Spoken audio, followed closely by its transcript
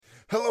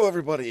Hello,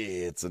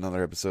 everybody. It's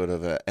another episode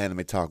of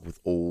Anime Talk with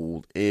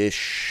Old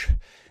Ish,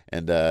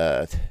 and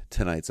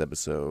tonight's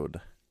episode,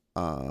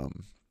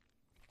 um,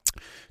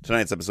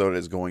 tonight's episode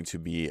is going to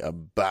be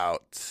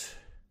about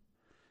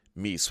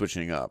me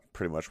switching up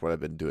pretty much what I've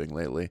been doing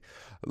lately.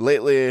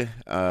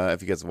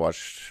 If you guys have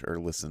watched or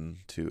listened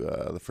to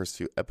the first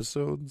few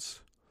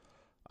episodes,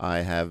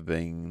 I have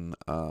been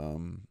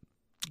kind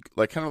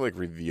of like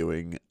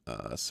reviewing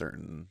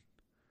certain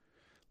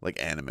like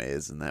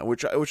animes and that,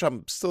 which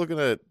I'm still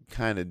gonna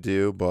kind of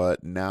do,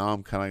 but now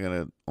I'm kind of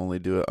gonna only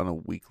do it on a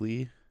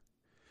weekly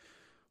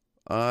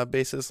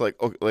basis. Like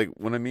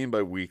what I mean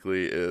by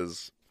weekly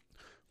is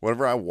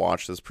whatever I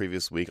watched this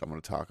previous week, I'm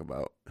gonna talk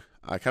about.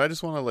 I kind of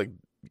just want to like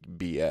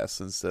BS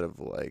instead of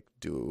like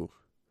do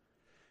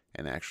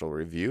an actual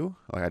review.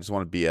 Like I just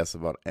want to BS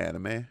about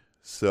anime.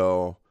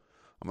 So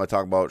I'm gonna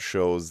talk about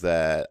shows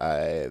that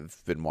I've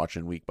been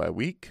watching week by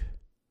week,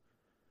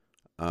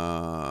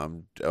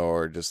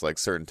 or just like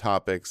certain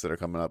topics that are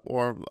coming up,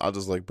 or I'll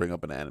just like bring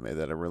up an anime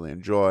that I really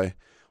enjoy,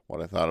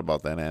 what I thought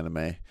about that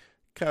anime,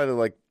 kind of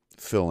like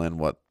fill in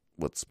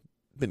what's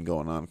been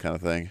going on, kind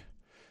of thing.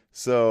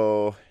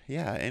 So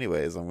yeah.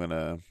 Anyways, I'm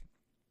gonna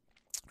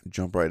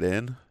jump right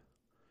in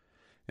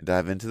and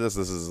dive into this.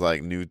 This is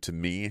like new to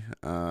me.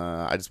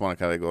 I just want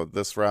to kind of go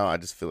this route. I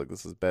just feel like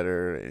this is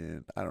better,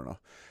 and I don't know.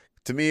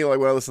 To me, like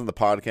when I listen to the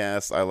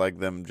podcast, I like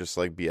them just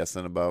like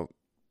BSing about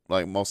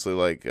like mostly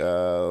like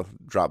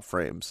drop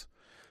frames.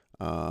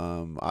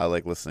 I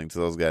like listening to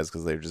those guys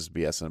because they're just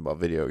BSing about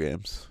video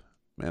games.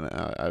 Man,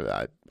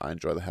 I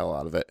enjoy the hell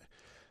out of it.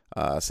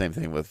 Same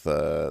thing with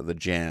the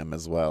Jam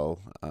as well.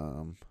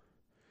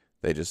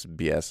 They just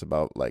BS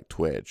about like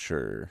Twitch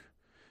or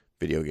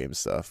video game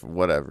stuff,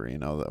 whatever,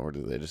 or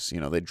do they just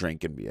they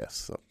drink and BS.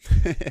 So,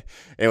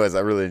 anyways, I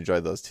really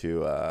enjoyed those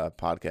two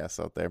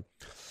podcasts out there,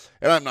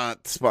 and I'm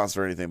not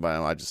sponsored or anything by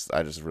them. I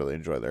just really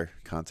enjoy their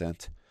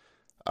content.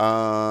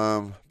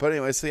 But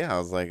anyway, so yeah, I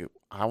was like,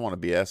 I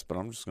want to BS, but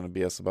I'm just going to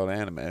BS about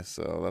anime.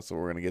 So that's what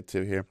we're going to get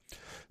to here.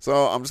 So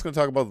I'm just going to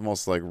talk about the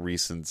most like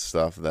recent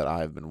stuff that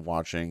I've been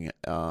watching.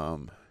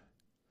 So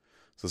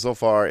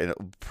far,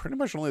 pretty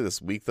much only this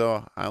week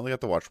though, I only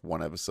got to watch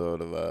one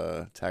episode of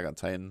Attack on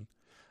Titan.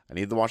 I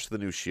need to watch the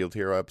new Shield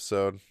Hero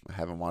episode. I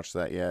haven't watched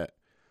that yet,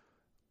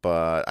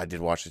 but I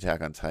did watch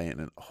Attack on Titan,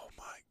 and oh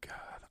my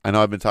god, I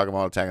know I've been talking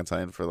about Attack on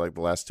Titan for like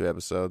the last two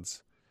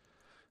episodes.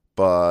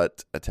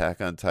 But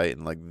Attack on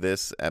Titan, like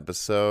this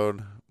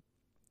episode,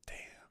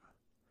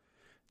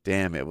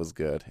 damn, it was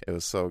good. It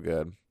was so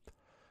good,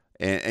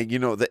 and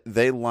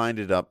they lined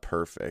it up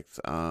perfect.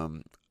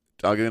 I'm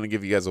gonna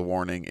give you guys a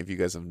warning if you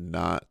guys have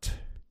not.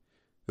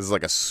 This is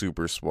like a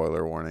super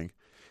spoiler warning.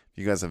 If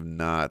you guys have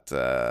not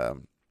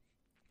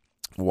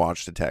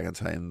watched Attack on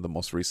Titan, the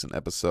most recent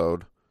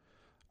episode,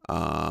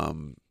 I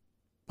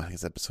think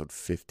it's episode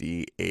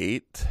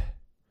 58.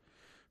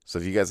 So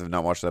if you guys have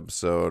not watched the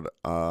episode,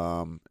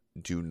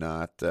 do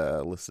not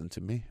listen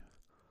to me.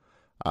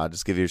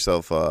 Just give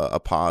yourself a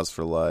pause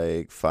for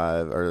like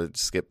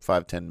skip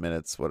 5-10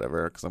 minutes,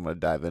 whatever, because I'm going to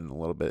dive in a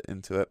little bit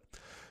into it.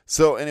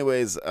 So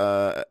anyways,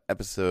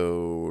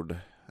 episode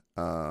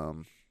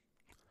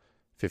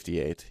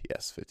 58.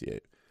 Yes,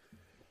 58.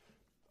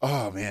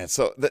 Oh, man.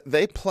 So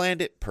they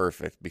planned it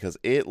perfect because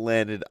it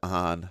landed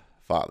on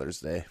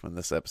Father's Day when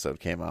this episode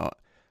came out.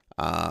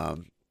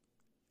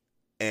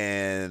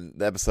 And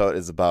the episode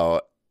is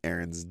about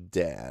Aaron's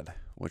dad,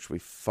 which we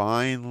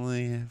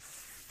finally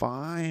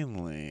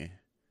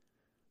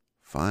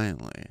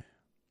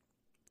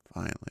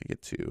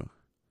get to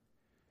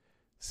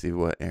see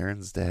what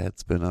Aaron's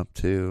dad's been up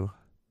to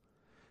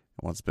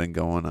and what's been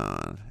going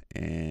on.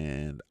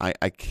 And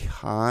I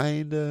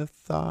kind of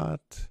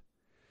thought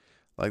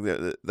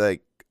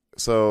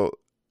so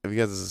if you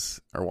guys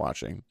are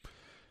watching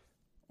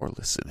or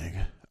listening,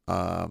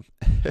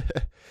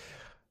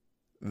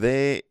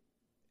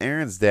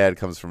 Aaron's dad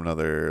comes from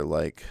another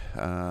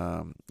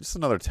just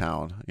another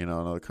town,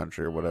 another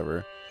country or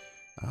whatever.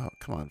 Oh,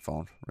 come on,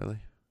 phone.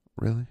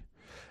 Really?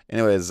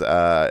 Anyways,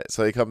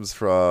 so he comes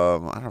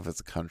from, I don't know if it's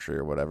a country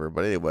or whatever,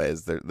 but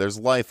anyways, there's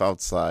life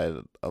outside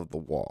of the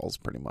walls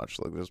pretty much.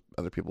 Like there's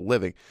other people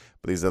living,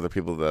 but these other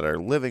people that are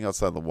living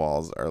outside the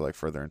walls are like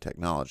further in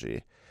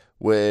technology,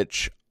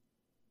 which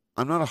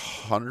I'm not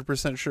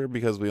 100% sure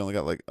because we only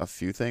got like a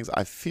few things.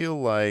 I feel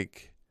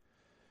like,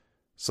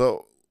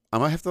 so I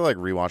might have to like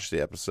rewatch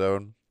the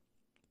episode,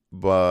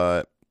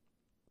 but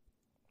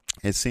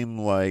it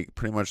seemed like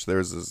pretty much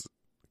there's this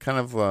kind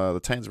of the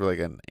Titans were like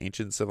an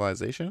ancient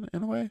civilization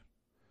in a way,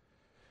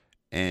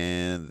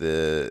 and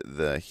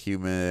the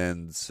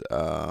humans,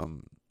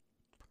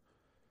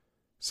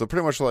 so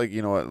pretty much like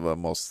what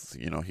most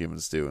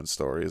humans do in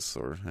stories,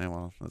 or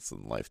well, that's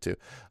in life too.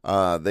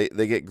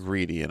 They get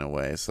greedy in a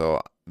way,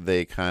 so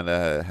they kind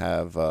of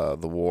have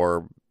the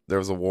war. There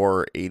was a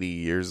war 80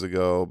 years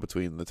ago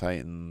between the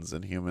Titans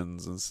and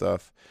humans and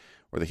stuff,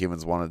 where the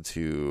humans wanted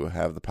to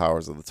have the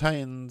powers of the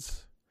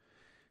Titans,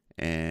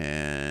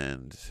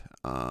 and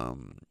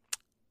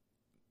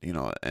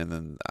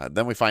and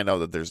then we find out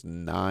that there's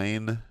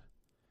 9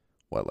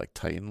 like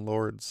Titan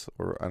Lords,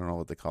 or I don't know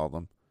what they call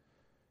them.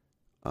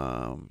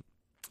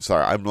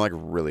 Sorry, I'm like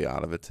really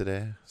out of it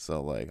today,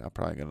 so like I'm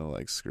probably gonna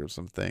like screw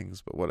some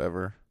things, but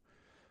whatever.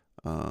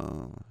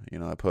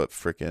 I put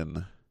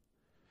freaking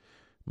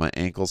my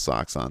ankle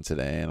socks on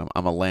today, and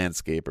I'm a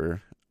landscaper,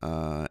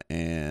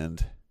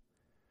 and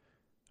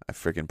I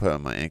freaking put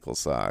on my ankle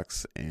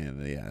socks,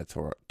 and yeah, I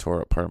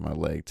tore up part of my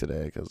leg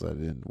today because I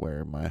didn't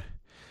wear my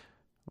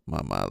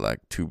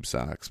like tube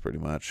socks, pretty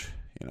much.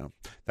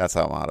 That's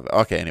how I'm out of it.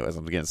 Okay, anyways,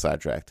 I'm getting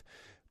sidetracked,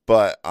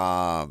 but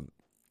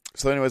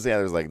so anyways, yeah,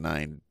 there's like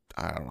 9.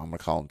 I don't know. I'm gonna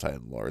call them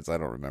Titan Lords. I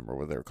don't remember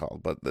what they're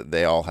called, but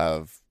they all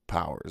have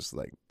powers.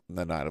 Like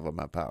the 9 of them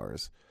have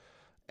powers,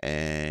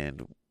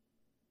 and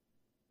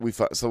we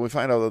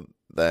find out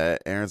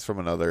that Aaron's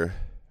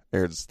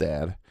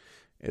dad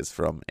is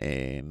from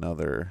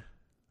another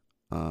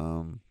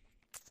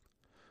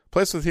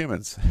place with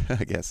humans,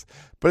 I guess.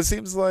 But it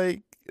seems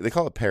like they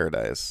call it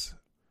paradise,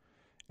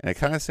 and it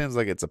kind of seems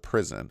like it's a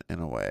prison in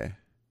a way.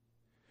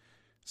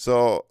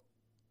 So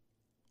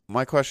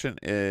my question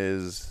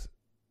is,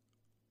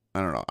 I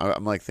don't know.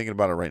 I'm like thinking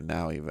about it right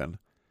now, even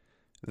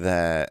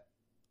that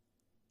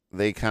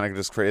they kind of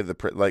just created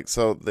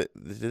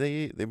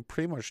they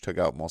pretty much took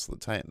out most of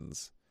the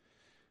Titans,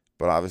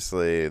 but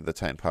obviously the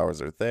Titan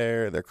powers are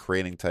there. They're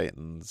creating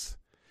Titans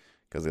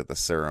because they get the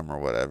serum or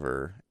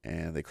whatever,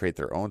 and they create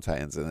their own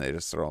Titans and they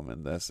just throw them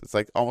in this. It's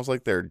like almost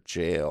like their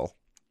jail.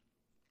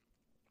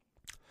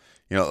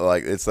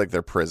 Like it's like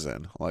their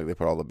prison. Like they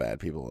put all the bad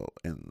people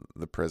in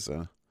the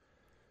prison.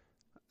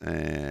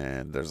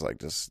 And there's like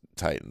just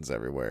Titans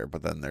everywhere,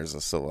 but then there's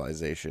a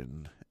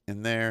civilization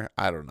in there.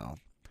 I don't know,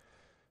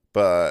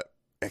 but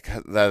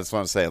that's what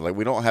I'm saying. Like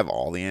we don't have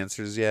all the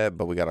answers yet,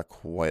 but we got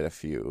quite a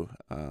few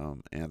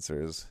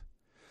answers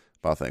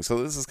about things.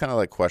 So this is kind of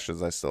like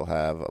questions I still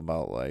have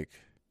about like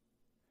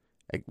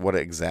what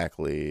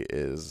exactly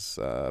is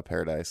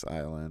Paradise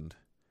Island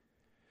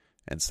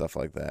and stuff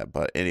like that.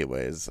 But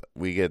anyways,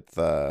 we get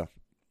the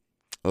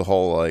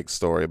whole like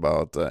story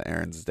about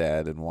Aaron's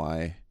dad and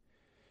why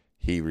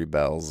he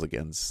rebels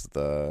against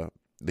the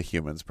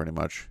humans, pretty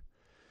much.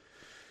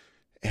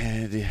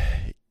 And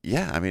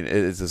yeah, I mean,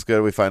 it's as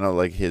good. We find out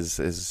like his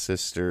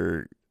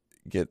sister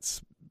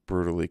gets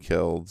brutally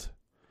killed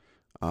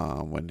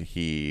when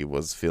he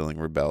was feeling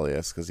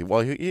rebellious because he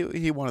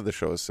wanted to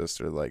show his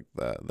sister like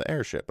the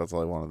airship. That's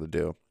all he wanted to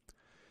do.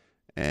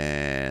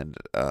 And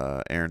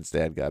Aaron's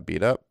dad got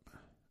beat up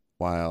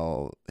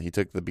while he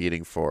took the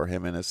beating for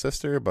him and his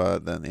sister,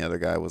 but then the other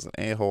guy was an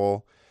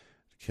a-hole,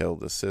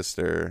 killed his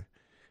sister.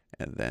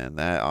 And then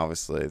that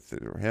obviously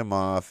threw him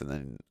off, and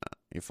then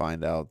you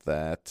find out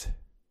that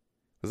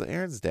was it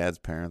Aaron's dad's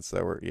parents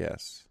that were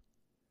yes,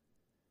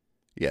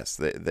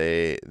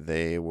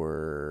 they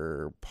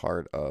were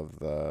part of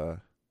the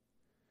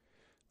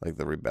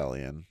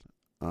rebellion.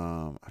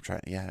 I'm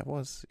trying. Yeah, it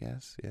was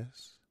yes.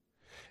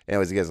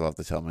 Anyways, you guys will have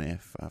to tell me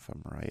if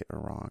I'm right or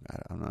wrong.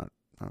 I'm not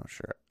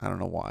sure. I don't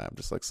know why. I'm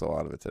just like so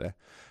out of it today.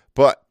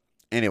 But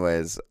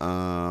anyways,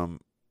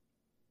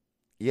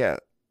 yeah.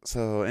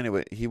 So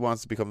anyway, he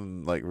wants to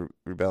become like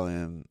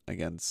rebellion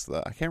against the.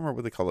 I can't remember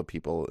what they call the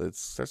people. It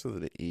starts with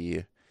an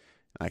E.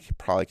 I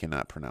probably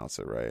cannot pronounce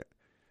it right,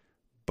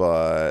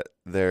 but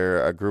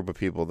they're a group of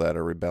people that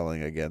are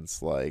rebelling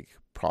against like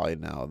probably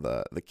now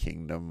the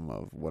kingdom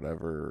of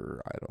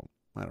whatever.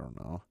 I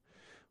don't know,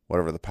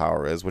 whatever the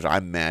power is. Which I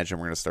imagine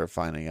we're gonna start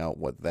finding out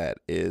what that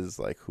is.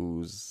 Like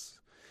who's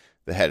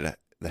the head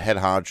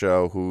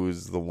honcho?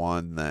 Who's the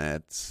one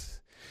that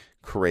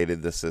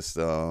created the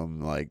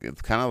system? Like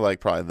it's kind of like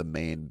probably the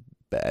main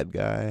bad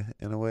guy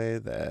in a way,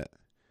 that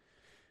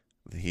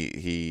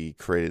he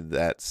created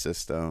that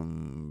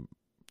system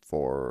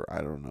for,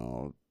 I don't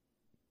know,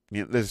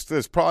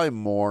 there's probably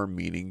more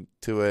meaning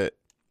to it.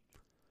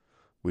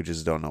 We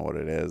just don't know what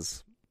it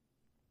is.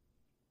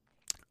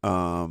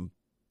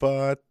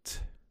 But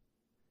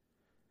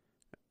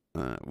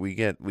we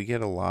get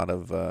a lot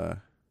of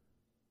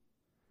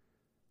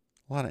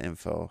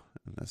info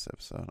in this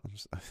episode.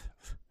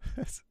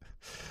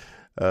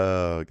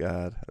 Oh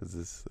God,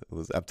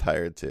 I'm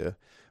tired too.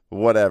 But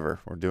whatever,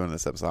 we're doing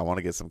this episode. I want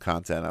to get some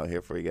content out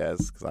here for you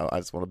guys because I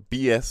just want to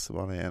BS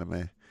about the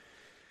anime.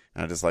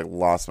 And I just like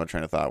lost my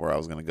train of thought where I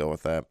was going to go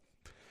with that.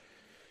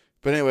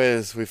 But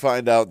anyways, we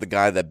find out the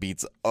guy that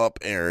beats up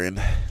Aaron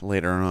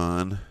later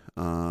on,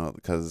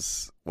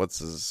 because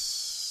which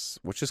is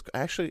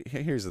actually,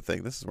 here's the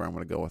thing. This is where I'm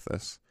going to go with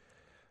this.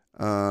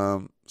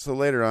 So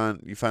later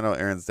on, you find out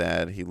Aaron's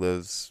dad, he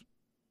lives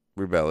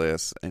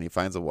rebellious, and he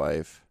finds a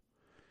wife,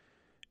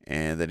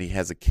 and then he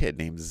has a kid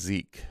named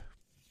Zeke.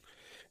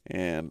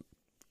 And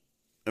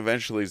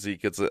eventually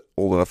Zeke gets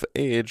old enough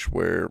age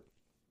where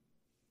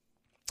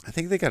I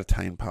think they got a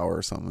Titan power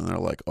or something. They're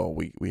like, oh,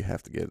 we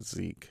have to get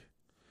Zeke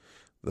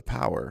the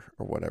power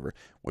or whatever,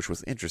 which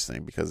was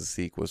interesting because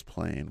Zeke was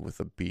playing with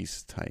a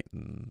Beast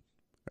Titan,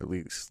 or at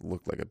least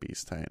looked like a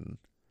Beast Titan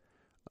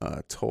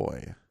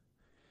toy.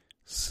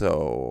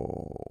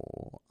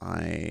 So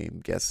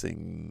I'm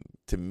guessing,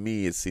 to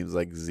me, it seems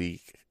like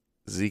Zeke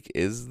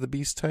is the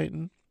Beast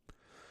Titan.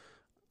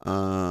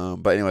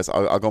 But anyways,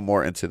 I'll go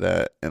more into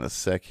that in a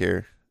sec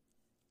here.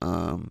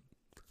 Um,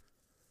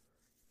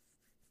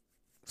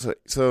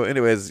 so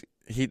anyways,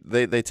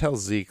 they tell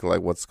Zeke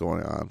like what's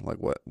going on, like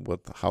what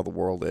how the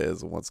world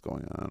is and what's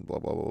going on, blah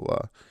blah blah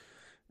blah.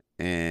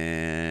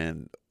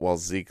 And while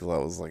Zeke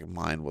was like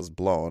mind was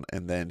blown,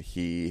 and then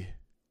he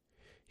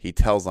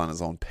tells on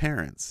his own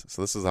parents.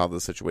 So this is how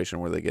the situation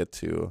where they get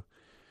to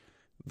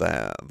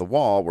the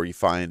wall where you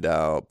find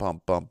out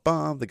bum bum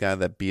bum the guy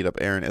that beat up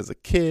Eren as a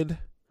kid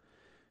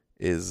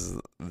is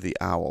the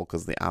owl,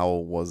 because the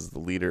owl was the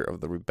leader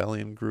of the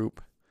rebellion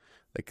group.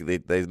 Like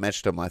they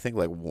mentioned him I think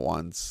like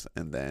once,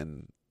 and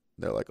then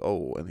they're like,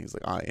 oh, and he's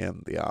like, I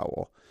am the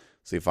owl.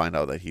 So you find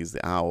out that he's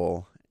the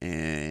owl.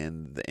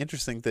 And the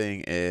interesting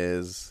thing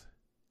is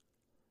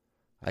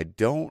I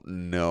don't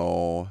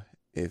know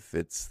if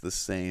it's the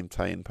same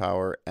Titan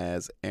power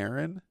as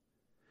Eren.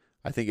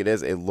 I think it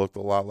is. It looked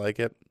a lot like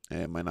it.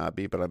 It might not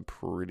be, but I'm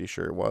pretty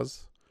sure it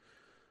was.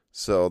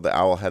 So the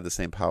owl had the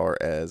same power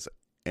as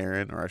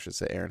Eren, or I should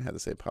say Eren had the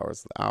same power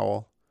as the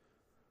owl.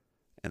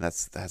 And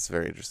that's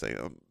very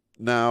interesting.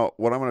 Now,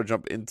 what I'm going to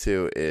jump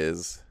into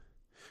is,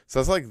 so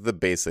that's like the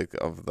basic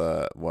of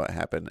the what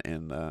happened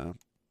in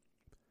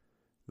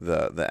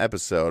the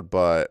episode,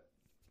 but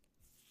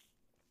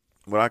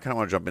what I kind of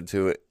want to jump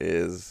into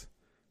is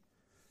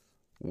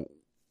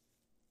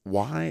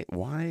why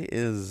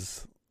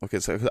is okay.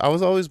 So I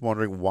was always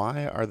wondering,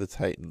 why are the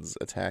Titans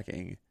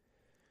attacking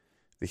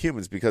the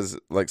humans? Because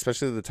like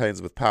especially the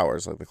Titans with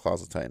powers like the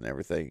Claws of Titan and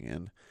everything,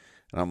 and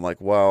I'm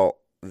like, well,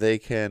 they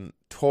can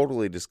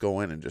totally just go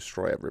in and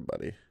destroy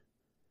everybody.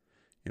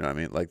 You know what I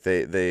mean? Like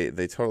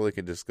they totally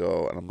can just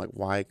go, and I'm like,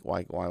 why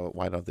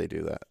don't they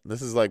do that?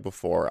 This is like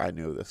before I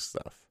knew this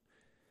stuff.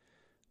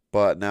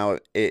 But now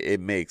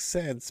it makes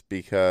sense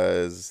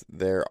because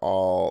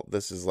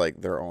this is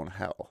like their own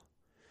hell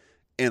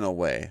in a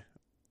way.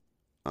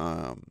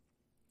 Um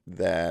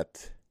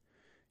that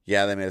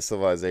yeah, they made a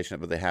civilization,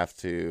 but they have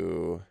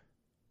to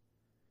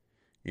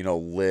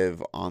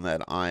live on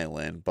that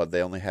island, but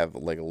they only have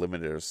like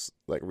limited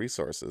like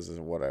resources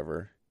and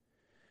whatever.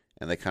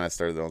 And they kind of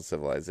started their own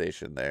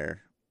civilization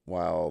there,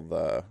 while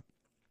the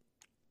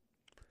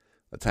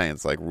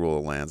Titans like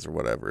rule the lands or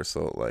whatever.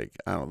 So like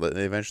I don't know,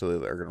 they eventually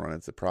are gonna run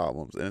into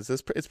problems, and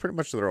it's pretty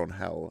much their own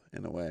hell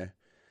in a way.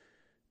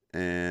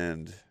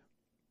 And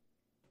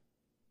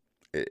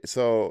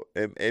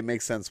it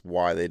makes sense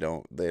why they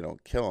don't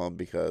kill them,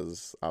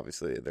 because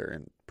obviously they're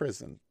in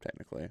prison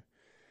technically.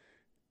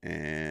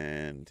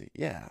 And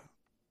yeah,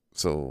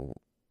 so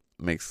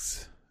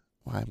makes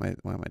why am I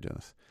doing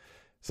this?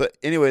 So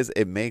anyways,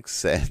 it makes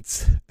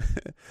sense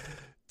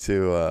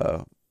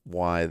to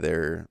why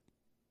they're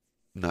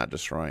not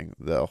destroying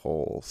the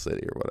whole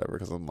city or whatever,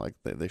 because I'm like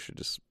they should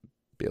just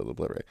be able to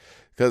obliterate.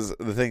 Because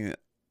the thing,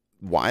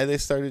 why they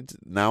started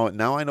now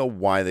I know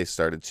why they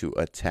started to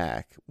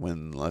attack.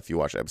 When if you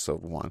watch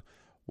episode 1,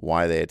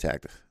 why they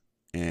attacked,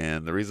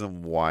 and the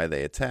reason why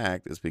they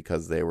attacked is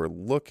because they were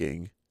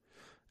looking,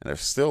 and they're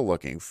still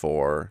looking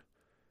for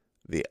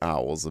the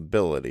owl's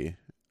ability,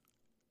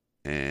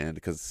 and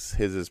because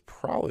his is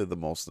probably the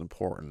most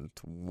important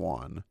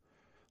one.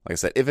 Like I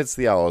said, if it's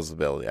the owl's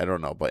ability, I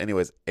don't know. But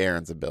anyways,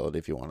 Eren's ability,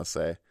 if you want to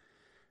say.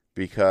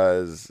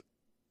 Because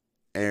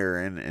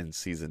Eren in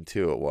season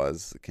 2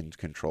 can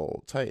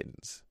control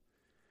Titans.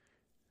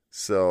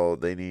 So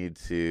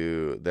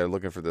they're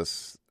looking for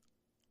this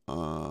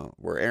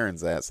where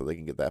Eren's at, so they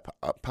can get that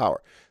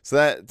power. So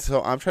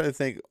I'm trying to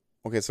think,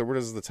 okay, so where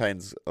does the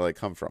Titans like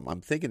come from?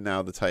 I'm thinking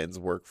now the Titans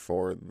work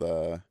for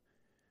the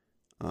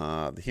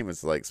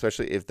humans, like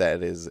especially if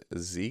that is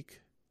Zeke.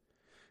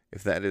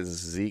 If that is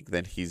Zeke,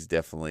 then he's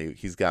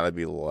got to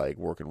be like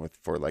working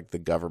for like the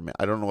government.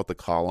 I don't know what to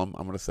call him.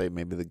 I'm gonna say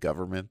maybe the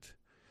government.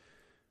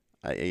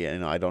 I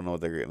don't know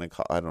what they're gonna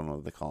call. I don't know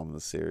what they call him in the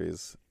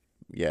series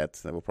yet.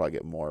 We'll probably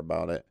get more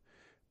about it.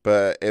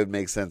 But it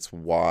makes sense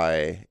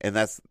why, and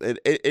that's it.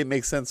 It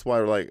makes sense why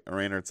like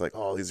Raynor's like,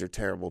 oh, these are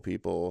terrible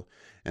people,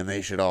 and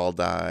they should all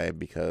die,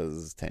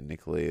 because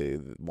technically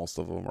most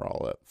of them are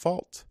all at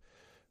fault.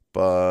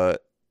 But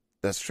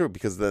that's true,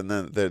 because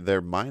then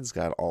their minds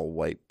got all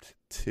wiped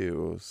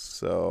too.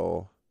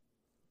 So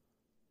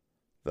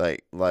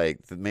like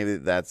maybe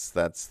that's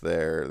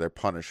their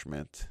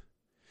punishment.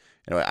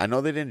 Anyway, I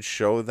know they didn't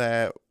show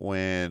that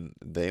when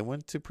they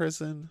went to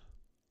prison,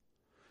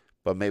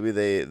 but maybe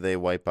they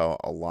wipe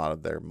out a lot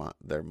of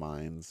their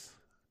minds,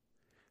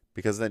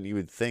 because then you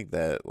would think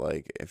that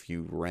like if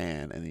you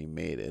ran and you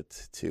made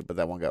it too, but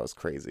that one guy was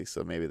crazy,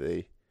 so maybe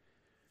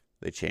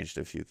they changed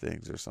a few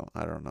things or something.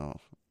 I don't know,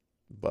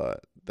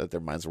 but that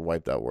their minds were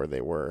wiped out where they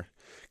were,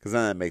 because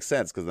then that makes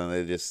sense, because then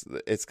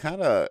it's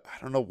kind of,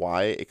 I don't know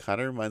why, it kind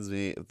of reminds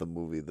me of the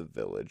movie The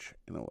Village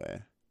in a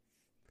way.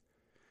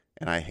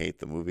 And I hate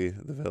the movie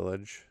The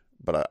Village,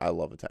 but I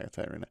love Attack on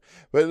Titan right now.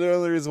 But the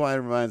only reason why it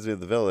reminds me of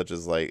The Village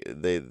is like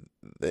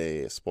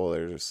they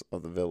spoilers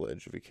of The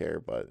Village if you care,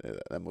 but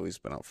that movie's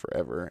been out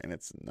forever and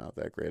it's not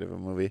that great of a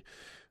movie.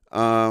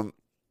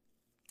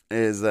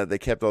 Is that they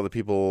kept all the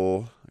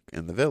people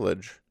in the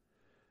village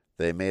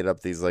they made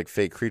up these like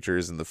fake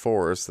creatures in the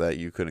forest that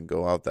you couldn't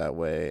go out that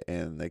way,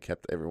 and they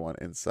kept everyone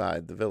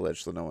inside the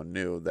village so no one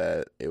knew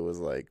that it was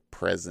like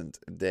present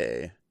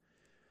day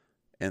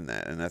in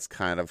that. And that's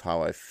kind of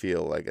how I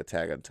feel like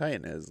Attack on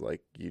Titan is.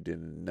 Like, you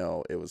didn't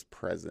know it was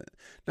present,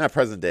 not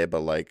present day,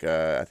 but like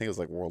I think it was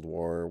like World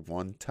War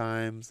I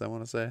times, I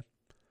want to say,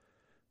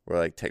 where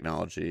like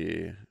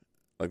technology,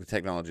 like the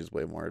technology is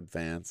way more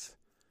advanced.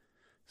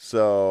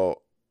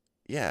 So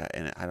yeah,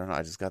 and I don't know,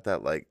 I just got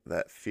that like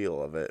that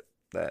feel of it,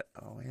 that,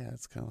 oh yeah,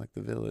 it's kind of like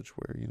the village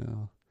where,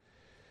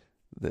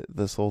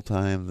 this whole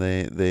time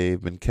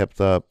they've been kept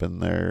up,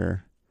 and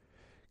they're,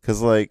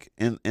 because like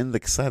in the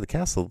side of the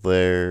castle,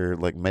 they're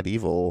like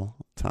medieval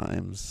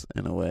times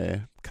in a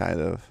way, kind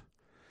of,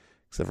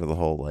 except for the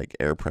whole like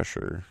air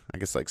pressure, I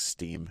guess like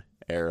steam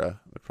era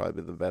would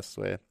probably be the best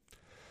way.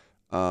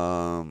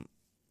 um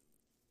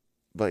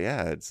but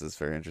yeah, it's just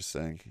very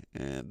interesting.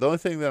 And the only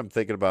thing that I'm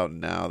thinking about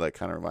now that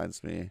kind of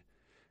reminds me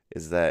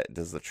is that,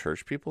 does the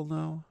church people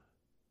know?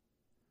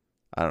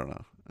 I don't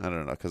know,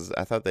 because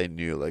I thought they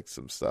knew like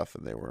some stuff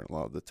and they weren't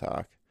allowed to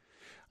talk.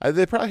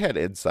 They probably had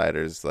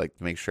insiders like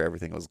to make sure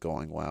everything was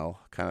going well,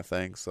 kind of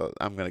thing. So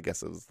I'm gonna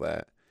guess it was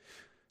that.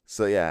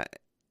 So yeah,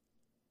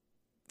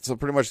 so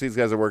pretty much these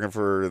guys are working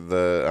for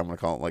the, I'm gonna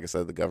call it, like I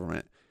said, the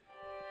government,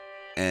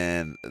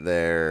 and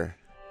they're,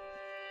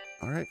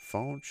 all right,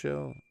 phone,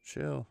 chill,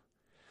 chill.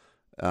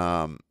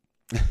 Um,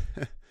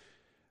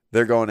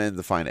 they're going in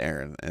to find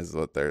Aaron, is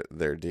what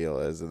their deal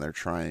is, and they're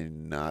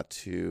trying not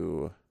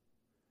to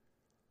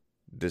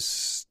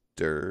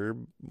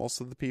disturb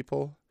most of the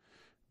people.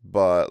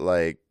 But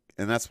like,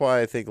 and that's why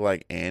I think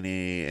like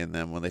Annie and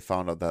them, when they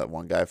found out, that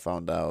one guy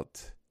found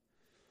out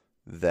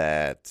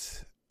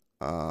that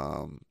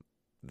Reiner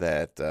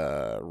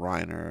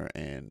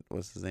and,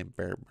 what's his name,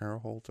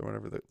 Barrowholt or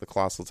whatever, the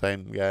Colossal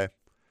Titan guy,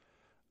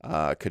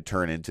 could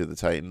turn into the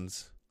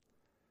Titans.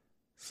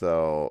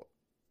 So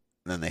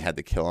then they had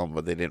to kill him,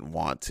 but they didn't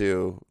want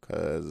to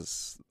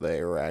because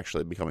they were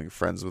actually becoming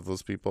friends with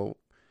those people.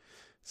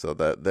 So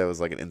that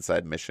was like an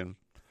inside mission.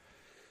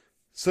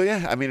 So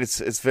yeah, I mean,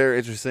 it's very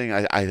interesting.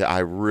 I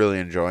really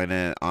enjoying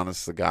it.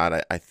 Honest to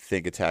God, I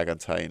think Attack on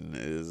Titan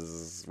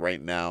is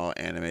right now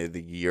anime of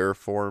the year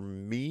for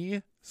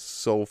me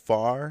so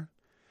far.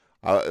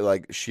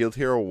 Like Shield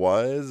Hero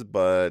was,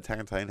 but Attack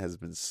on Titan has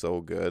been so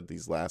good.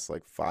 These last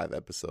like 5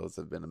 episodes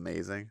have been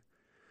amazing,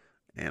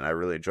 and I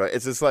really enjoy it.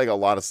 It's just like a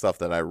lot of stuff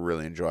that I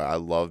really enjoy. I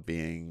love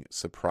being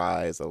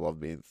surprised. I love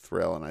being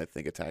thrilled, and I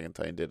think Attack on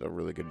Titan did a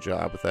really good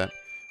job with that.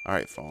 All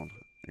right, phone,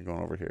 you're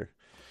going over here.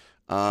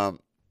 Um,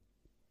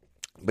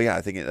 but yeah,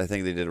 I think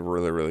they did a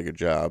really really good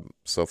job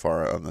so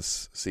far on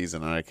this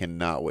season, and I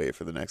cannot wait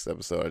for the next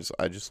episode.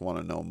 I just want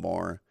to know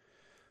more.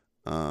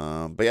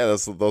 But yeah,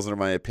 those are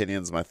my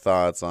opinions, my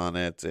thoughts on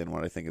it, and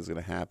what I think is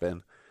going to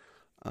happen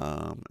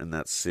in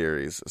that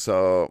series.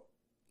 So,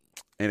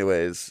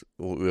 anyways,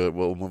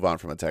 we'll move on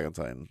from Attack on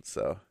Titan.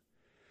 So,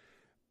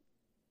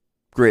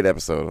 great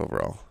episode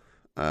overall.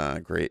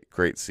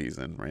 Great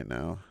season right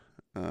now.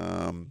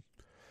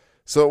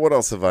 So what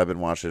else have I been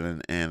watching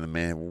in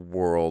anime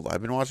world?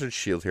 I've been watching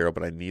Shield Hero,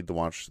 but I need to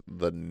watch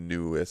the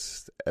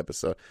newest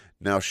episode.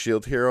 Now,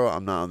 Shield Hero,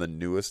 I'm not on the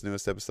newest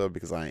episode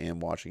because I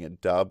am watching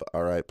it dub.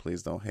 All right,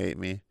 please don't hate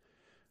me.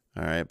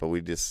 All right, but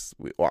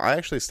I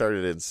actually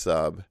started in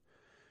sub,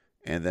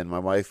 and then my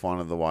wife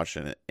wanted to watch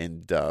it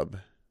in dub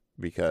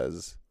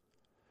because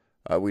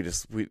we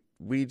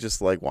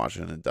just like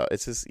watching it in dub.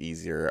 It's just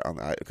easier on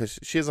because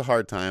she has a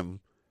hard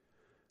time.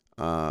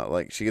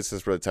 Like, she gets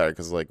just really tired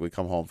because like we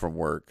come home from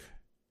work,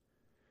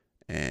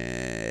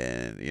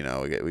 and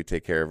we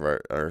take care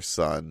of our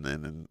son,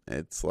 and then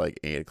it's like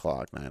 8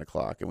 o'clock, 9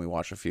 o'clock, and we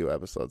watch a few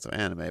episodes of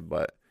anime.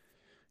 But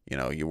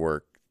you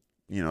work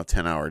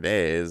 10-hour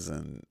days,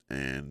 and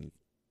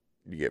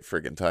you get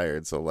freaking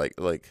tired. So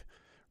like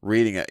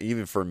reading it,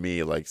 even for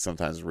me, like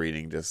sometimes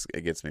reading just,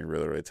 it gets me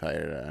really really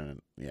tired.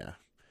 And yeah,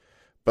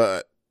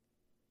 but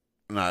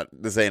not,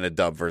 this ain't a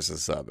dub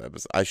versus sub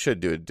episode. I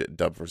should do a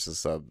dub versus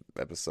sub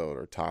episode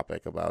or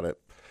topic about it.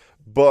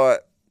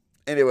 But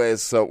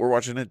anyways, so we're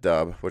watching it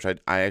dub, which I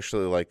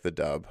actually like the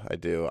dub. I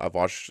do. I've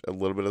watched a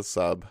little bit of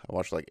sub. I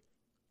watched like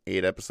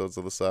 8 episodes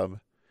of the sub,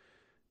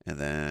 and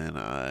then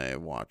I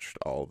watched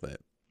all of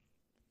it,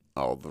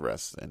 all of the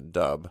rest in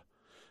dub.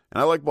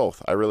 And I like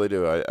both. I really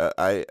do.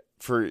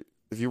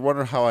 If you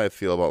wonder how I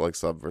feel about like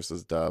sub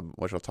versus dub,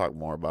 which I'll talk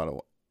more about it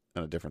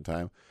at a different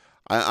time,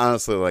 I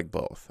honestly like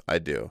both. I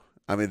do.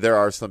 I mean, there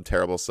are some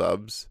terrible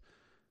subs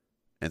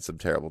and some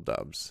terrible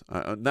dubs.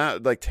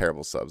 Not like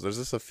terrible subs. There's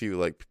just a few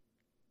like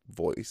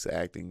voice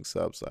acting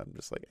subs. I'm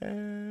just like,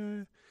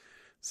 eh.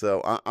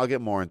 So I'll get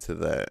more into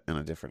that in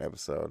a different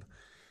episode.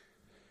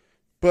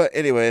 But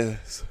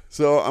anyways,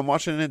 so I'm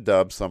watching it in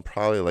dub, so I'm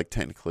probably like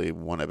technically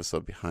 1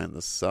 episode behind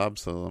the sub.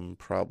 So I'm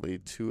probably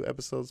 2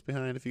 episodes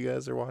behind if you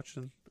guys are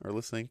watching or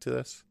listening to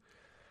this.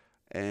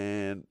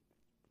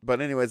 But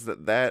anyways,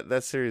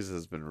 that series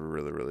has been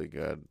really really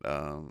good.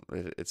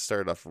 It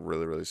started off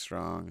really really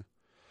strong.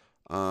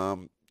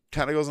 Kind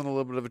of goes in a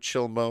little bit of a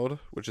chill mode,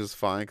 which is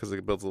fine because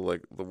it builds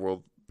like the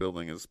world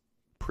building is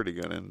pretty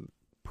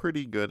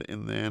good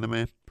in the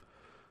anime.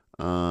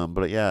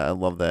 But yeah, I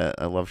love that.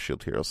 I love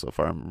Shield Hero so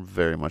far. I'm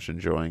very much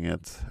enjoying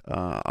it.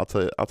 I'll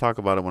talk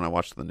about it when I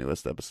watch the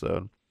newest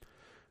episode,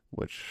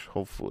 which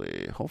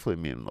hopefully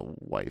me and the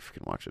wife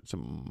can watch it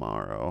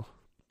tomorrow,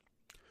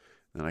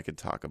 and I can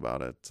talk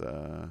about it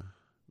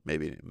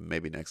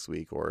maybe next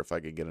week, or if I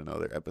could get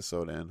another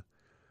episode in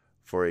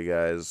for you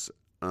guys.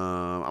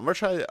 I'm gonna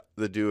try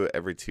to do it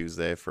every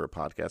Tuesday for a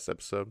podcast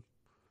episode,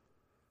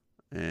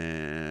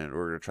 and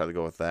we're gonna try to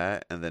go with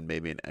that, and then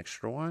maybe an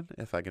extra one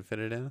if I can fit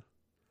it in.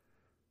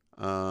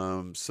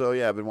 So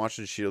yeah, I've been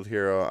watching Shield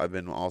Hero. I've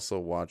been also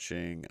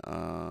watching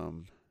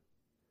One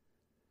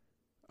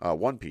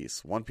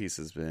Piece. One Piece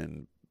has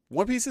been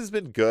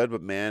good,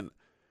 but man,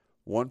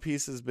 One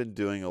Piece has been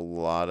doing a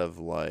lot of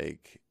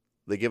like,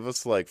 they give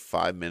us like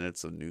 5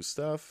 minutes of new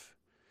stuff,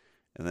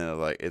 and then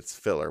like it's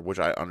filler, which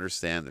I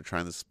understand. They're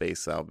trying to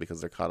space out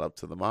because they're caught up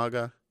to the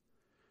manga,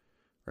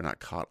 or not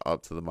caught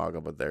up to the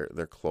manga, but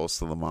they're close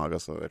to the manga,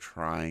 so they're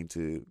trying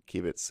to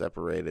keep it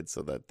separated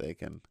so that they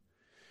can,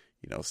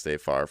 stay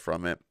far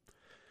from it.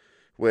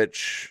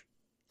 Which,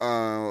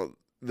 the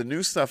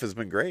new stuff has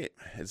been great.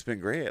 It's been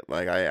great.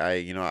 Like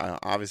I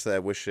obviously I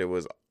wish it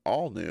was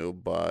all new,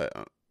 but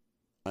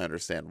I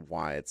understand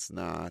why it's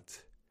not.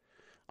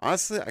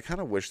 Honestly, I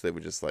kind of wish they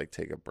would just like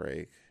take a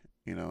break,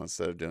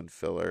 instead of doing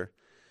filler.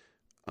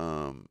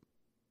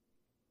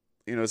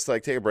 It's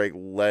like take a break,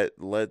 let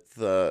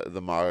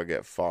the manga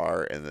get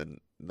far, and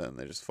then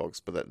they just focus.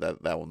 But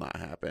that will not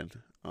happen.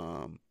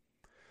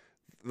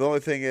 The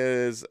only thing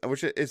is,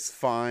 which it's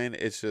fine.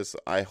 It's just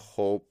I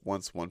hope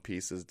once One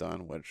Piece is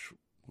done, which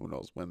who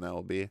knows when that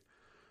will be.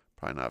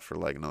 Probably not for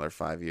like another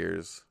 5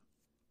 years.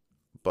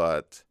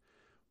 But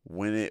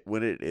when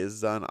it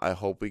is done, I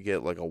hope we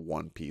get like a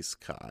One Piece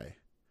Kai,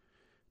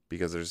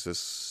 because there's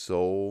just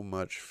so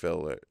much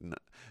filler.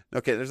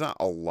 Okay, there's not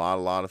a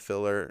lot of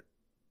filler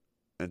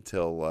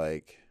until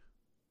like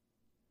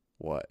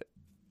what?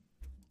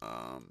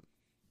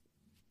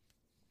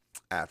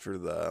 After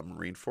the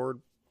Marineford.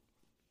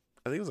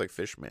 I think it was like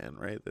Fishman,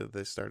 right?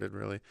 They started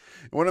really.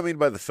 And what I mean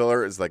by the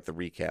filler is like the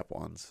recap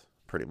ones,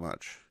 pretty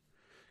much,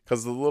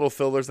 because the little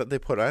fillers that they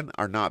put on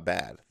are not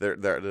bad.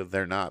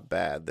 They're not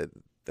bad.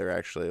 They're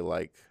actually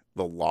like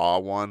the Law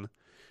one,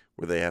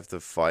 where they have to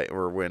fight,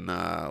 or when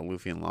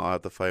Luffy and Law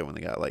have to fight when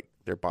they got like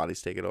their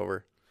bodies taken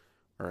over,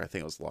 or I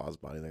think it was Law's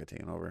body they got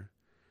taken over.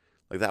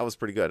 Like that was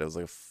pretty good. It was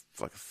like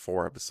a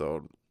 5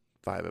 episode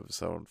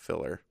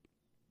filler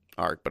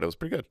arc, but it was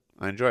pretty good.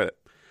 I enjoyed it.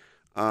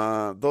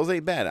 Those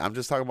ain't bad. I'm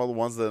just talking about the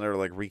ones that are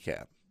like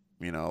recap.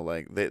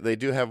 Like they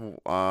do have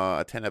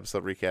a 10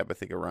 episode recap, I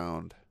think,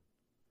 around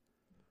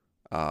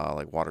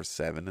like Water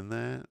 7 and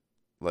that.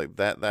 Like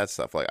that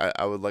stuff. Like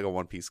I would like a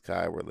One Piece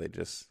Kai where they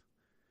just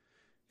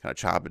kind of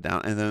chop it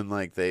down, and then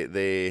like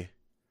they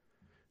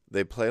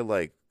play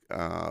like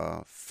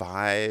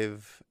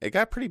 5. It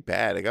got pretty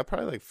bad. It got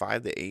probably like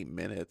 5 to 8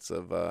 minutes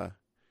of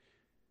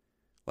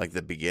like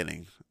the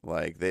beginning.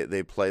 Like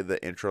they play the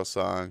intro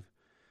song.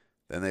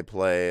 Then they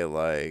play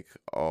like,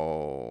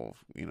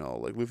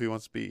 like Luffy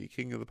wants to be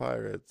king of the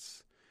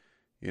pirates,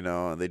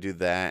 and they do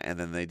that, and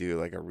then they do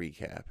like a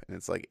recap, and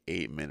it's like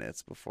 8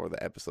 minutes before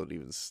the episode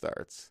even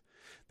starts.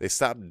 They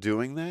stopped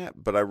doing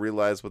that, but I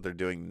realize what they're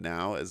doing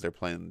now is they're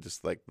playing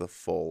just like the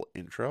full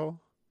intro,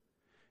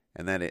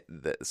 and then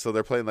so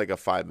they're playing like a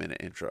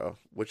 5-minute intro,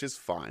 which is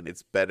fine.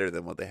 It's better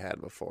than what they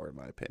had before, in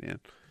my opinion.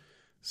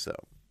 So,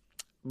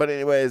 but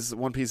anyways,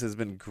 One Piece has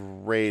been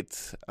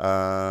great.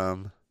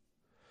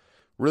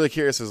 Really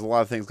curious. There's a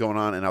lot of things going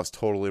on, and I was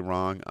totally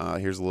wrong.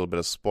 Here's a little bit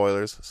of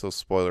spoilers. So,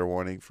 spoiler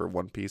warning for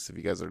One Piece. If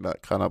you guys are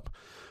not caught up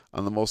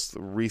on the most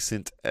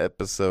recent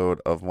episode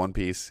of One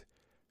Piece,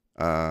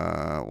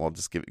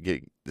 just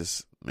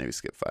just maybe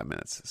skip 5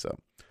 minutes. So,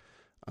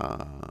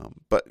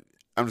 but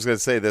I'm just gonna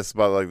say this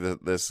about like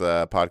this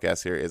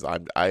podcast here is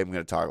I'm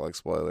gonna talk like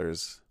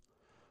spoilers.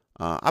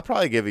 I'll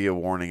probably give you a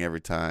warning every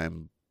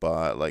time,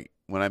 but like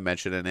when I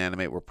mention an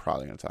anime, we're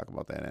probably gonna talk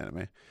about that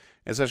anime.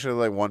 Especially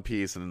like One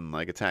Piece and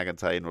like Attack on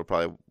Titan,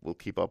 we'll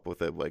keep up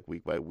with it like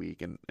week by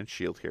week, and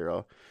Shield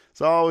Hero.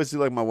 So I'll always do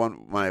like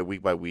my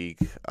week by week.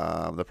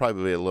 They'll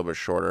probably be a little bit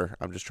shorter.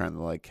 I'm just trying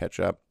to like catch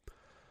up,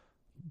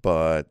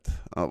 but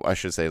I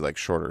should say like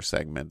shorter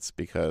segments,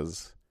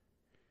 because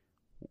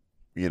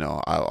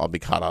I'll be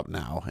caught up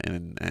now,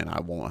 and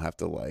I won't have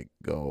to like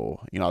go.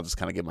 I'll just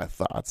kind of get my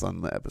thoughts on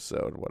the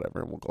episode,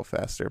 whatever, and we'll go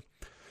faster.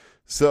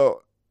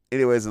 So,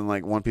 anyways, in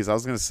like One Piece, I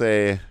was gonna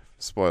say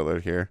spoiler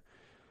here.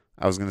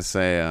 I was going to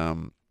say, I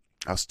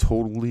was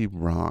totally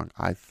wrong.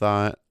 I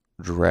thought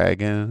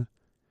Dragon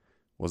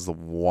was the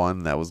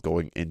one that was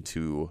going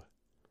into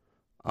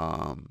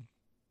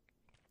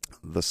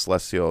the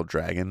Celestial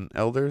Dragon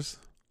Elders.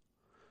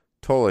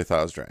 Totally thought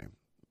it was Dragon.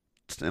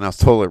 And I was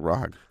totally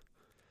wrong.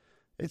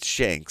 It's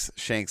Shanks.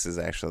 Shanks is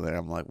actually there.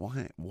 I'm like,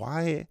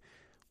 why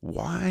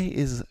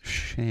is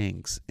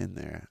Shanks in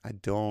there? I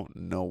don't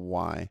know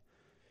why.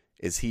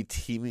 Is he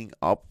teaming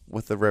up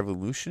with the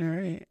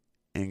Revolutionary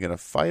and gonna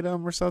fight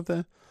him or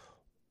something?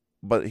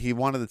 but he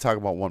wanted to talk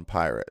about one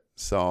pirate,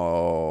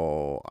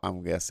 so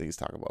I'm guessing he's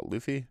talking about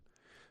Luffy,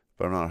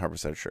 but I'm not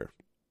 100% sure.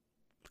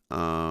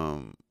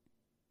 One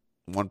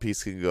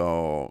Piece can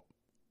go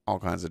all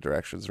kinds of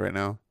directions right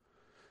now.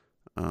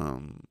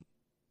 I'm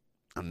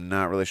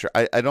not really sure.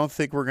 I don't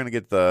think we're gonna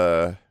get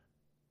the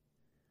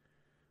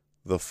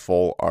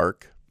full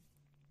arc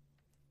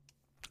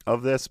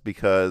of this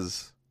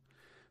because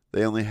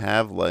they only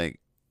have like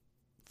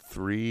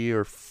 3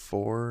 or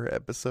 4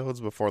 episodes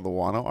before the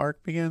Wano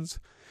arc begins.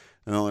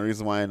 And the only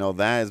reason why I know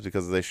that is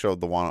because they showed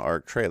the Wano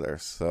arc trailer.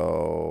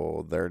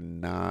 So they're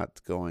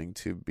not going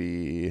to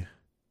be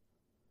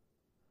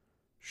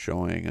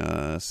showing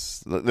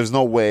us. There's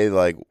no way,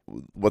 like,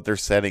 what they're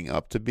setting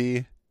up to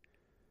be,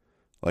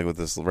 like with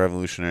this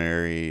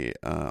revolutionary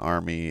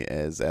army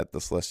is at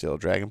the Celestial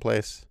Dragon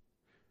Place.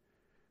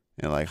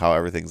 And like how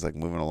everything's like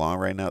moving along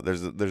right now.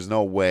 There's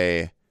no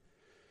way,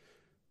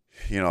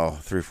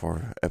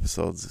 3-4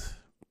 episodes.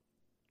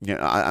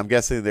 I'm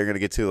guessing they're gonna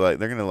get to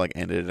they're gonna like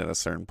end it at a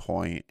certain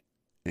point.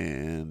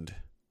 And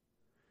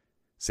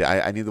see,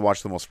 I need to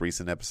watch the most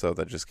recent episode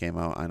that just came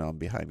out. I know I'm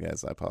behind,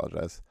 guys. I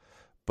apologize,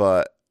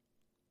 but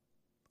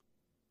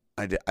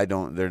I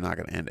don't. They're not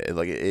gonna end it.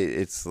 Like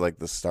it's like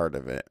the start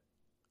of it.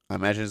 I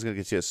imagine it's gonna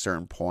get to a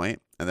certain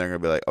point, and they're gonna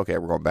be like, okay,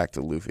 we're going back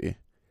to Luffy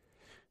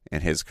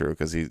and his crew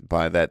because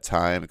by that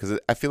time, because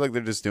I feel like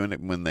they're just doing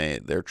it when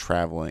they're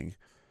traveling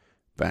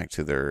back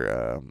to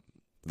their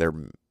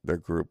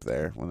group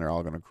there when they're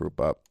all going to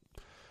group up.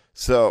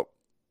 So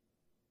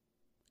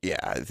yeah,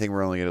 I think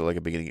we're only going to like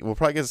a beginning. We'll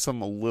probably get a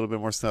little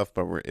bit more stuff,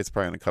 but it's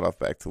probably going to cut off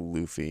back to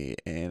Luffy,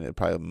 and it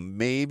probably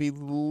maybe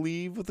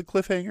leave with a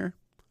cliffhanger.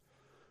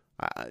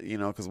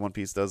 Because One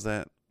Piece does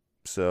that.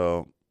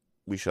 So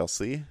we shall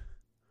see.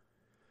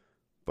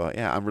 But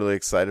yeah, I'm really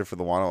excited for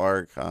the Wano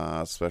arc,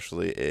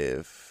 especially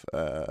if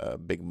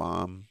Big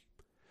Mom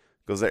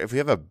goes there. If we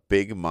have a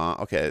Big Mom,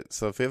 okay,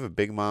 so if we have a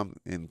Big Mom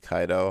and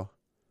Kaido,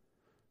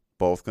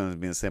 both going to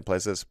be in the same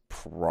places,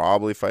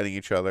 probably fighting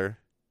each other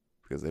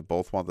because they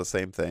both want the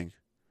same thing.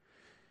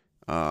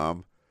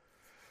 And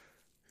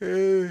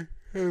Luffy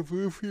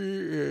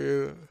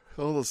and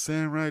all the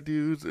samurai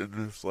dudes,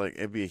 and it's like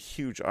it'd be a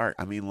huge arc.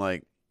 I mean,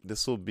 like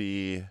this will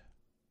be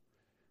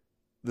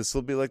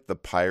like the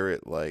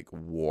pirate like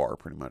war,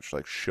 pretty much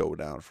like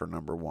showdown for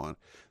number 1.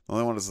 The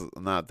only one that's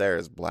not there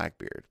is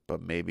Blackbeard,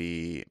 but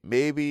maybe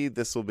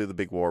this will be the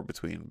big war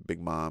between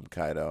Big Mom,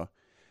 Kaido.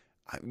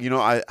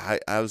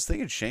 I was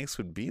thinking Shanks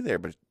would be there,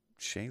 but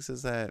Shanks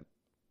is at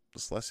the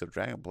Celestial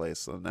Dragon Place,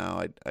 so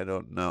now I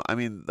don't know. I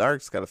mean, the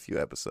arc's got a few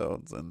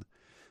episodes, and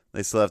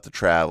they still have to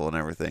travel and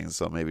everything,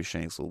 so maybe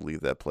Shanks will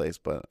leave that place,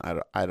 but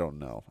I don't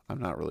know. I'm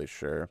not really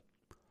sure.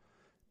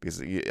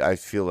 Because I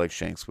feel like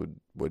Shanks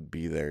would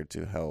be there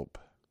to help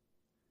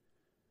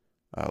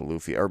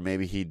Luffy, or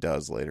maybe he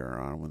does later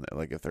on when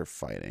if they're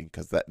fighting,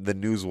 because the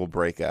news will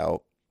break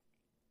out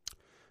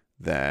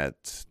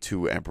that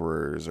 2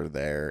 emperors are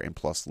there and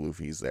plus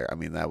Luffy's there. I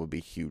mean, that would be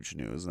huge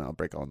news, and that'll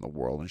break out in the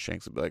world, and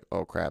Shanks would be like,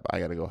 "Oh crap, I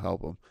gotta go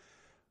help him,"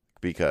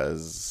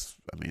 because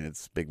I mean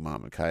it's Big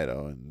Mom and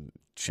Kaido, and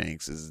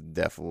Shanks is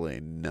definitely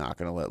not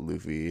gonna let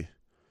Luffy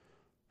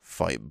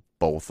fight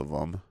both of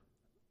them.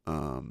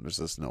 There's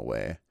just no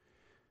way.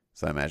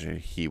 So I imagine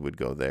he would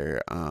go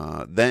there.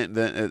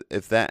 Then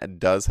if that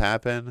does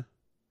happen,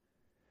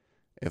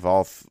 if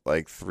all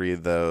 3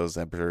 of those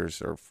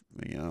emperors are,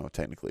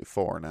 technically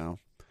 4 now,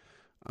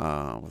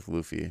 with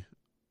Luffy,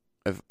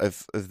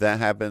 if that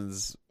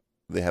happens,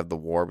 they have the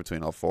war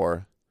between all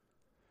 4.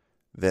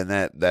 Then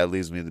that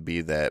leaves me to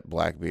be that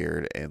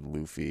Blackbeard and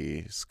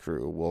Luffy's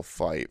crew will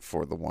fight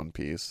for the One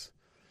Piece.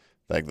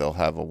 Like they'll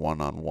have a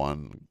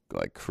 1-on-1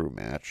 crew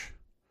match.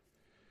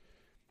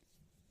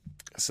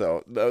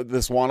 So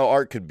this Wano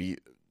arc could be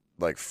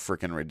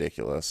freaking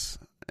ridiculous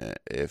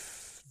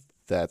if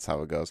that's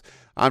how it goes.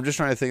 I'm just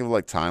trying to think of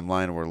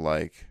timeline where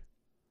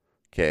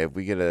okay, if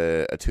we get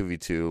a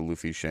 2v2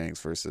 Luffy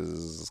Shanks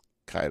versus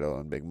Kaido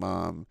and Big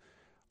Mom,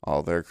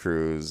 all their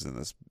crews in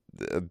this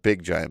a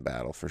big giant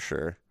battle for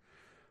sure.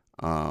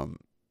 I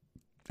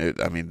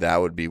mean that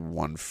would be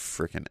one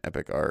freaking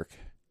epic arc.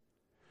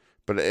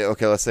 But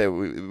okay, let's say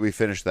we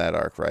finish that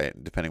arc, right?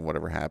 Depending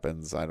whatever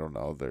happens, I don't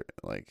know.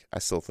 I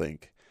still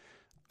think.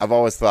 I've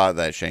always thought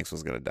that Shanks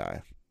was going to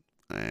die,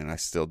 and I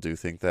still do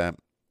think that.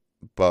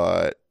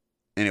 But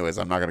anyways,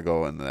 I'm not going to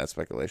go into that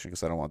speculation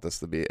because I don't want this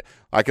to be...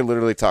 I can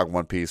literally talk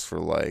One Piece for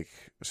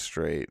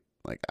straight,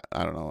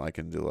 I don't know, I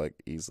can do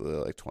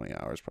easily 20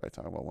 hours probably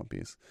talking about One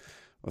Piece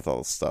with all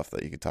the stuff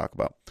that you can talk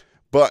about.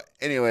 But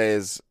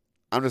anyways,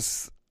 I'm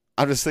just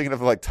thinking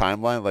of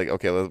timeline,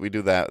 okay, we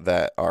do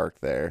that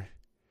arc there.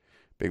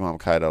 Big Mom,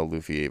 Kaido,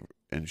 Luffy,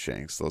 and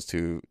Shanks, those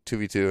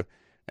 2v2.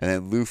 And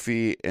then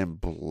Luffy and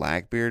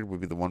Blackbeard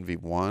would be the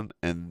 1v1.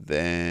 And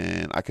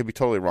then I could be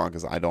totally wrong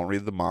because I don't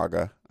read the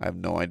manga. I have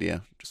no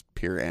idea. Just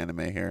pure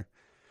anime here.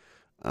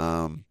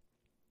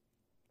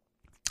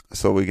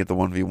 So we get the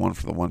 1v1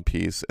 for the One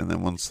Piece. And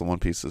then once the One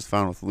Piece is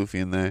found with Luffy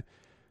in there,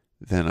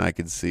 then I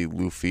could see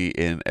Luffy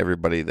and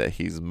everybody that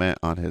he's met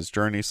on his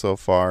journey so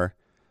far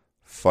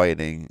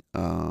fighting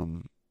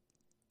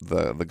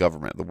the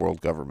government, the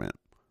world government,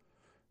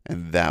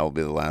 and that will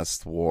be the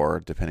last war,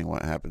 depending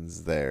what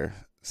happens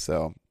there.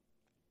 So,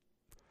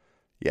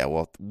 yeah,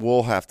 well,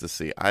 we'll have to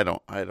see. I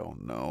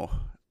don't know.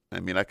 I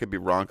mean, I could be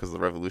wrong because the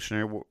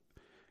Revolutionary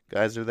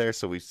guys are there,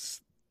 so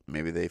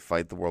maybe they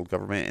fight the world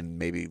government, and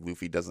maybe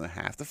Luffy doesn't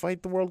have to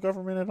fight the world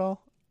government at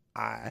all.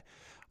 I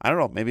I don't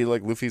know. Maybe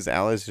like Luffy's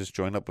allies just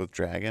join up with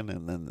Dragon,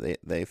 and then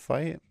they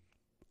fight.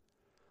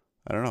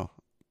 I don't know.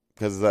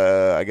 Because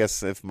I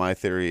guess if my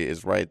theory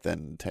is right,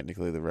 then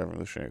technically the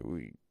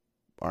Revolutionary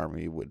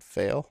Army would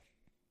fail.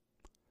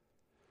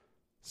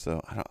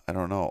 So I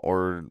don't know.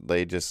 Or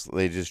they just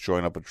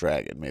join up with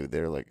Dragon. Maybe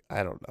they're like,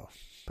 I don't know.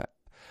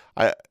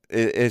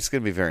 It's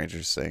gonna be very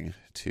interesting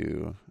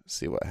to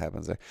see what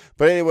happens there.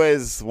 But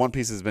anyways, One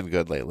Piece has been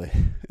good lately.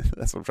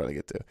 That's what I'm trying to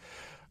get to.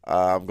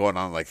 I'm going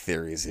on like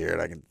theories here,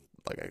 and I can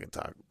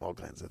talk all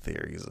kinds of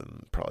theories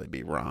and probably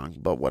be wrong,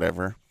 but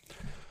whatever.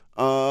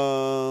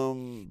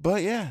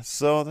 But yeah,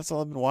 so that's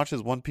all I've been watching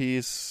is One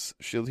Piece,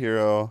 Shield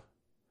Hero.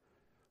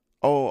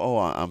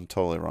 I'm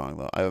totally wrong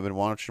though. I've been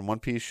watching One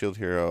Piece, Shield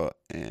Hero,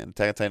 and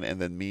Attack on Titan,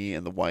 and then me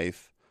and the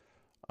wife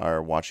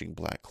are watching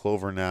Black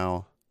Clover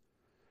now.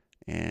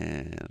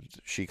 And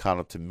she caught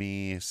up to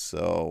me,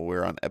 so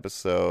we're on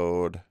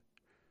episode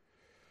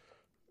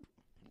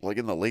like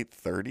in the late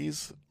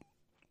 30s.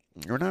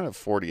 We're not at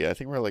 40 yet. I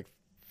think we're like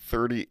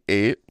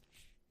 38.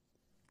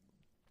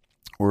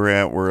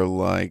 We're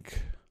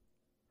like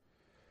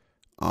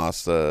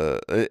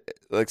Asta,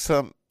 like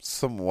some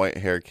white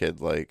hair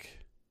kid like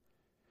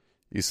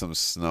use some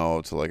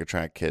snow to like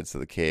attract kids to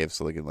the cave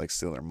so they can like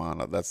steal their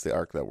mana. That's the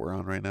arc that we're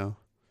on right now.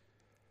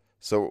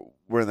 So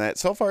we're in that.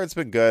 So far, it's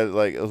been good.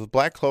 Like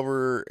Black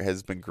Clover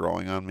has been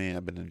growing on me.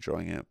 I've been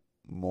enjoying it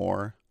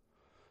more.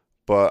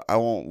 But I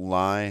won't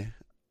lie.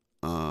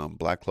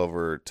 Black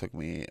Clover took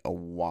me a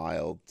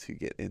while to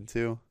get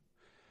into.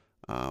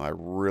 I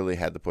really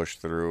had to push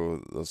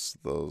through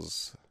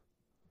those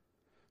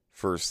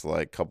first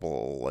like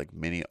couple like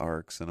mini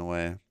arcs in a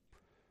way.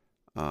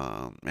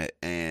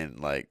 And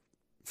like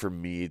for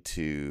me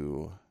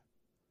to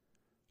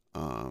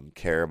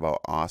care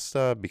about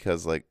Asta,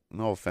 because like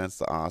no offense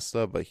to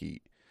Asta, but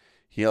he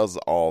yells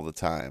all the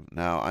time.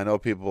 Now I know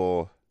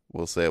people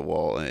will say,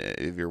 well,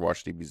 if you're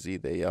watching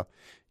DBZ, they yell.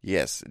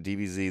 Yes,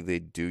 DBZ they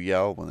do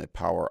yell when they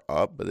power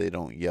up, but they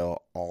don't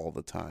yell all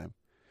the time.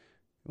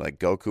 Like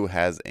Goku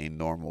has a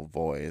normal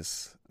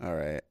voice, all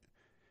right,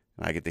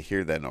 and I get to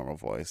hear that normal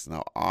voice.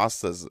 Now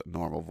Asta's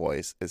normal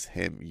voice is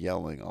him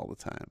yelling all the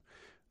time,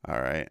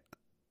 all right.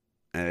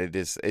 And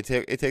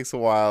it takes a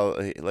while.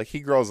 Like he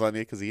grows on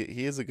you because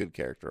he is a good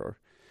character.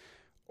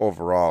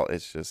 Overall,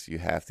 it's just you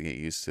have to get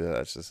used to.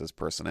 That's just his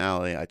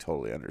personality. I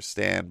totally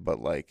understand,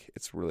 but like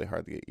it's really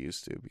hard to get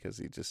used to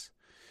because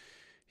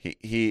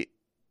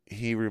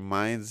he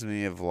reminds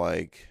me of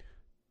like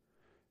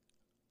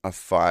a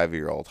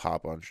 5-year-old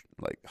hopped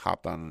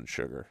on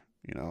sugar.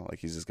 You know, like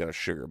he's just got a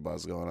sugar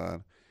buzz going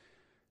on.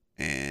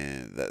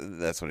 And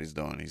that's what he's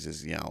doing. He's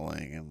just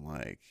yelling and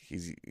like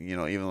he's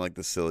even like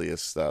the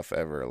silliest stuff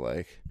ever.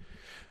 Like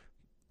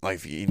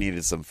if he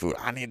needed some food,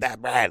 I need that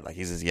bread. Like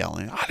he's just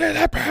yelling, I need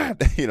that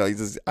bread.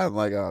 I'm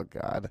like, oh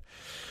god.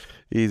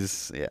 I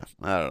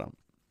don't know.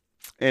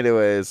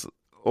 Anyways,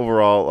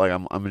 overall, like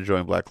I'm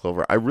enjoying Black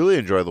Clover. I really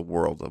enjoy the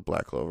world of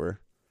Black Clover.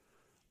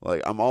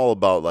 Like I'm all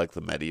about like the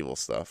medieval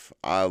stuff.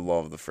 I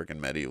love the freaking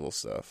medieval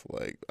stuff.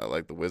 Like I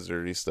like the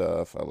wizardry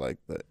stuff. I like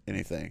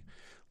anything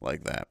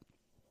like that.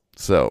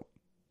 So,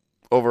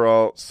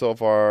 overall, so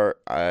far,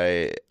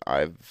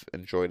 I've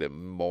enjoyed it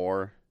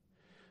more.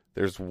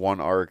 There's one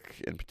arc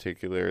in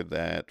particular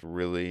that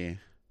really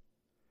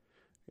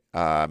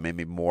made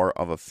me more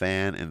of a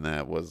fan, and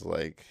that was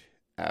like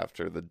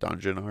after the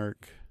dungeon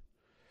arc.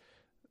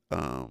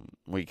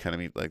 We kind of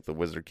meet like the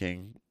Wizard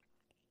King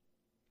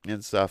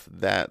and stuff.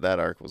 That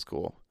arc was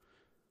cool.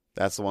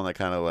 That's the one that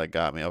kind of like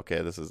got me.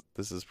 Okay, this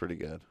is pretty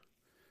good.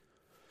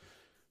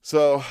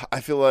 So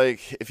I feel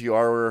like if you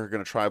are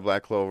gonna try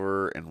Black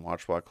Clover and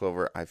watch Black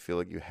Clover, I feel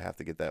like you have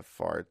to get that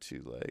far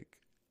to like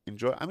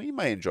enjoy. I mean, you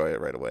might enjoy it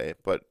right away,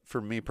 but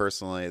for me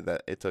personally,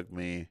 that it took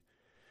me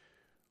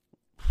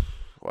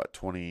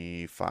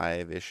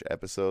 25-ish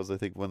episodes, I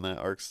think, when that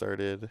arc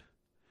started,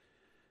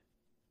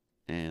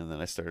 and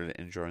then I started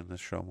enjoying this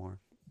show more.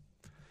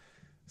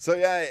 So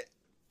yeah,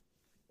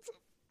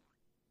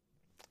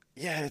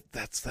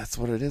 that's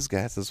what it is,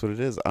 guys. That's what it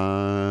is.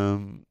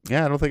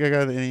 Yeah, I don't think I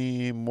got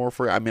any more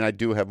for you. I mean, I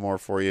do have more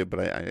for you, but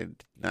I'm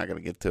not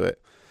gonna get to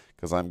it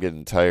because I'm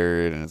getting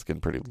tired and it's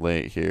getting pretty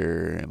late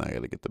here, and I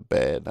gotta get to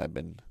bed. I've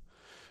been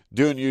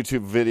doing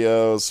YouTube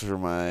videos for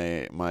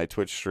my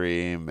Twitch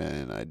stream,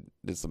 and I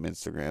did some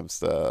Instagram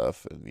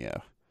stuff, and yeah,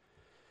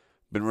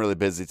 been really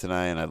busy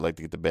tonight, and I'd like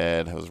to get to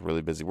bed. It was a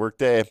really busy work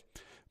day.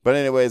 But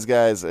anyways,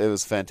 guys, it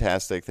was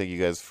fantastic. Thank you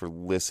guys for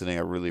listening.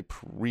 I really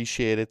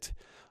appreciate it.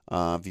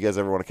 If you guys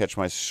ever want to catch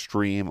my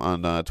stream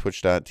on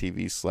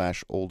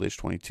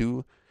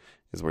twitch.tv/oldish22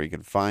 is where you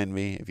can find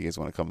me. If you guys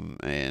want to come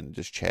and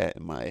just chat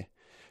in my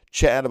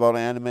chat about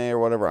anime or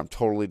whatever, I'm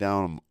totally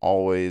down. I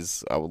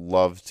would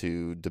love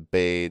to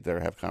debate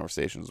or have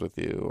conversations with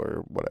you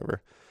or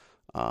whatever.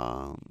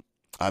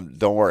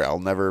 Don't worry, I'll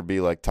never be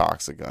like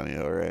toxic on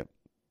you, all right?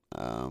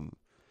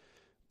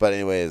 But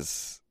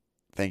anyways,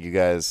 thank you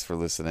guys for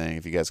listening.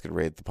 If you guys could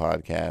rate the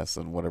podcast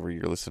and whatever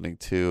you're listening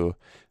to,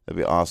 that'd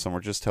be awesome. Or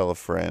just tell a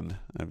friend.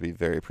 I'd be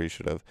very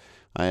appreciative.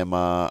 I'm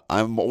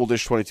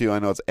Oldish22. I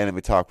know it's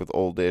Anime Talk with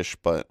Oldish,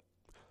 but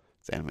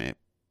it's Anime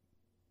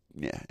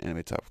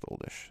Talk with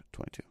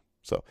Oldish22.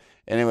 So,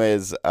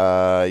 anyways, you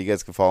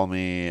guys can follow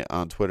me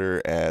on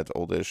Twitter at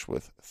Oldish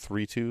with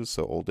 3 2s,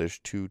 so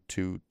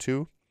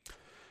Oldish222.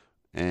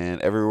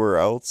 And everywhere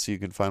else, you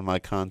can find my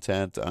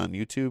content on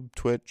YouTube,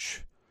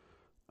 Twitch,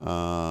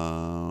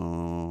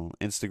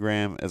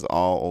 Instagram as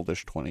all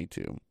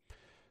Oldish22.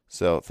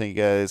 So thank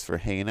you guys for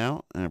hanging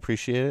out and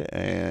appreciate it.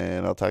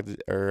 And I'll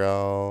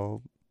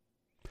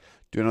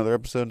do another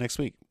episode next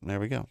week. There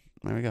we go.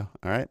 All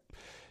right.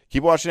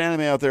 Keep watching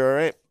anime out there. All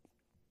right.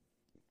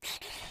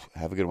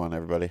 Have a good one,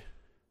 everybody.